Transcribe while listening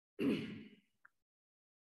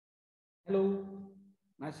Hello,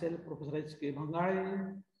 myself Professor H.K.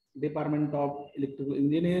 Bhangale, Department of Electrical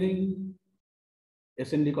Engineering,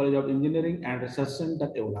 SND College of Engineering and Research Center,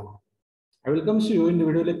 Kevala. I welcome you in the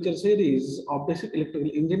video lecture series of Basic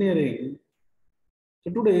Electrical Engineering.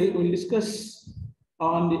 So today we will discuss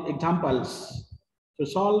on the examples. So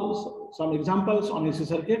solve some examples on AC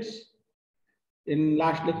circuits. In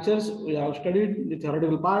last lectures, we have studied the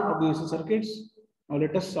theoretical part of the AC circuits. Now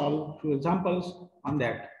let us solve few examples on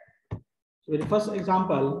that. So the first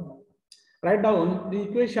example, write down the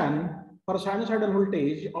equation for sinusoidal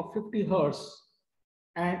voltage of 50 Hertz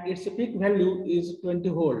and its peak value is 20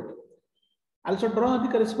 volt. Also draw the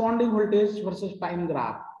corresponding voltage versus time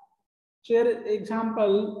graph. So here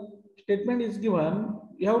example statement is given.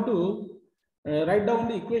 You have to write down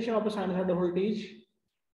the equation of a sinusoidal voltage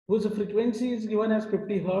whose frequency is given as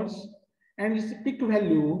 50 Hertz and its peak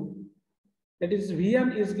value, that is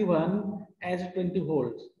Vm, is given as 20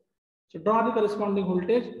 volts. So draw the corresponding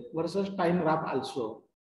voltage versus time graph also.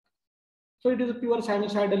 So it is a pure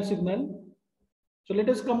sinusoidal signal. So let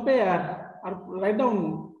us compare or write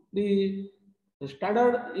down the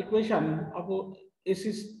standard equation of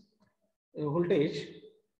AC voltage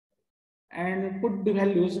and put the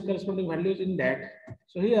values, corresponding values in that.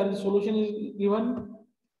 So here the solution is given.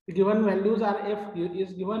 The given values are F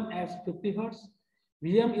is given as 50 Hertz,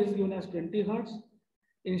 Vm is given as 20 Hertz.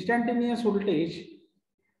 Instantaneous voltage,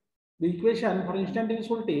 the equation for instantaneous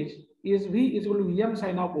voltage is V is equal to Vm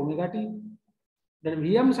sin of omega t. Then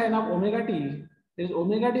Vm sin of omega t, there is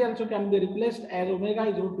omega t also can be replaced as omega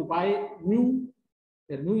is equal to pi mu,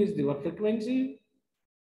 where mu is the frequency.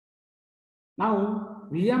 Now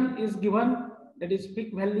Vm is given, that is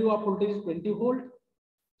peak value of voltage is 20 volt.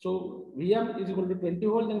 So Vm is equal to 20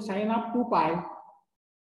 volt, then sin of 2 pi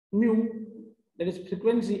mu, that is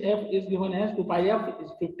frequency F is given as 2 pi F is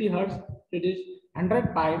 50 Hertz, it is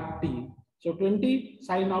 100 pi t. So 20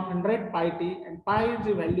 sin of 100 pi t and pi is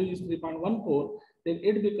the value is 3.14, then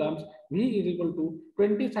it becomes V is equal to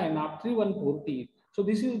 20 sin of 314 t. So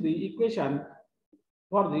this is the equation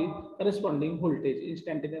for the corresponding voltage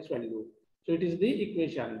instantaneous value. So it is the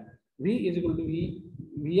equation V is equal to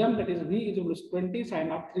Vm, that is V is equal to 20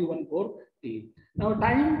 sin of 314 t. Now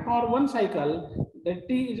time for one cycle, that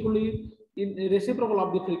t is equal to in reciprocal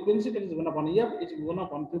of the frequency, that is 1 upon F, is 1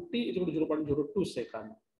 upon 50 is equal to 0.02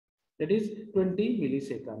 second. That is 20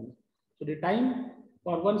 milliseconds. So the time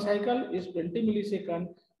for one cycle is 20 milliseconds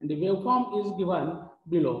and the waveform is given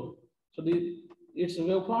below. So its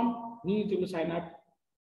waveform V is equal to sin of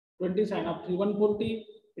 20 sin of 314t.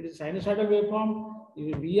 It is sinusoidal waveform.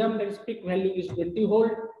 Vm, that is peak value is 20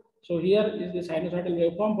 volt. So here is the sinusoidal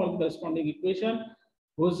waveform for the corresponding equation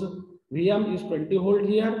whose Vm is 20 volt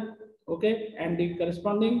here. Okay, and the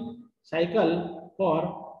corresponding cycle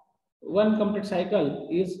for one complete cycle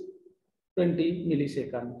is 20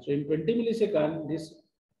 milliseconds. So in 20 milliseconds, this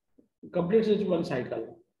completes one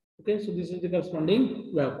cycle. Okay, so this is the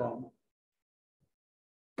corresponding waveform.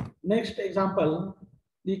 Next example,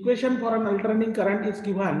 the equation for an alternating current is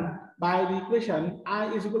given by the equation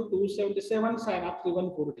I is equal to 77 sin of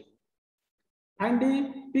 314t. Find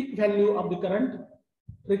the peak value of the current,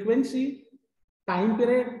 frequency, time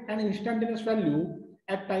period, and instantaneous value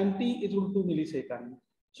at time t is equal to 2 milliseconds.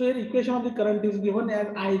 So here equation of the current is given as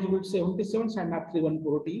I is equal to 77 sin of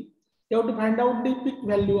 314t. You have to find out the peak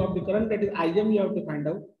value of the current, that is Im you have to find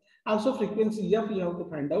out. Also frequency F you have to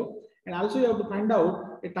find out, and also you have to find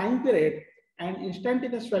out a time period and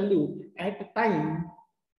instantaneous value at time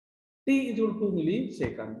t is equal to 2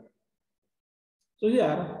 milliseconds. So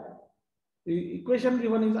here the equation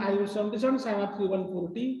given is I is 77 sin of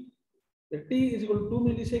 314t. The t is equal to 2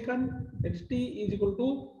 milliseconds. That is t is equal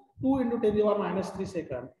to 2 into 10 to the power minus 3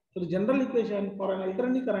 seconds. So the general equation for an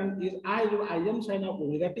alternating current is I equal to Im sin of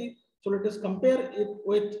omega t. So let us compare it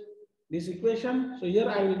with this equation. So here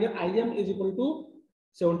I will get Im is equal to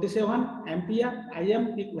 77 ampere.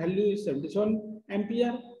 Im peak value is 77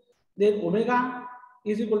 ampere. Then omega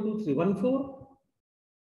is equal to 314.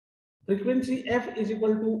 Frequency F is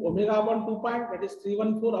equal to omega upon 2 pi, that is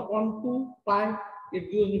 314 upon 2 pi. It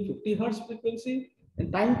gives me 50 Hertz frequency.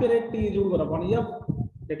 And time period t is equal to 1 upon F,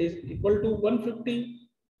 that is equal to 150.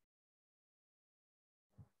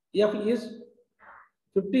 F is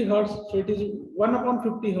 50 Hertz, so it is 1 upon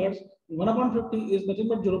 50 Hertz. 1 upon 50 is nothing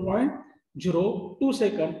but 0.02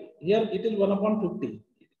 second. Here it is 1 upon 50.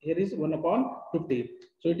 Here is 1 upon 50.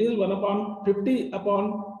 So it is 1 upon 50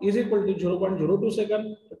 upon is equal to 0.02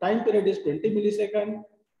 second. The time period is 20 millisecond.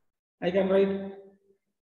 I can write.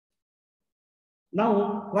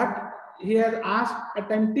 Now what he has asked at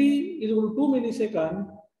time t is equal to 2 millisecond.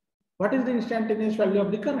 What is the instantaneous value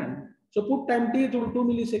of the current? So put time t equal to 2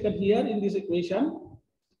 milliseconds here in this equation,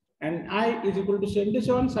 and I is equal to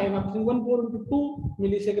 77 sine of 314 into 2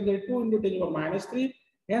 milliseconds, 2 into 10 to the power minus 3.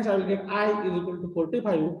 Hence, I will get I is equal to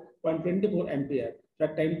 45.24 ampere. So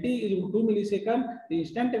at time t is equal to 2 milliseconds, the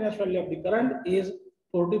instantaneous value of the current is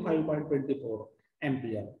 45.24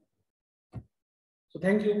 ampere. So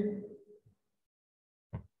thank you.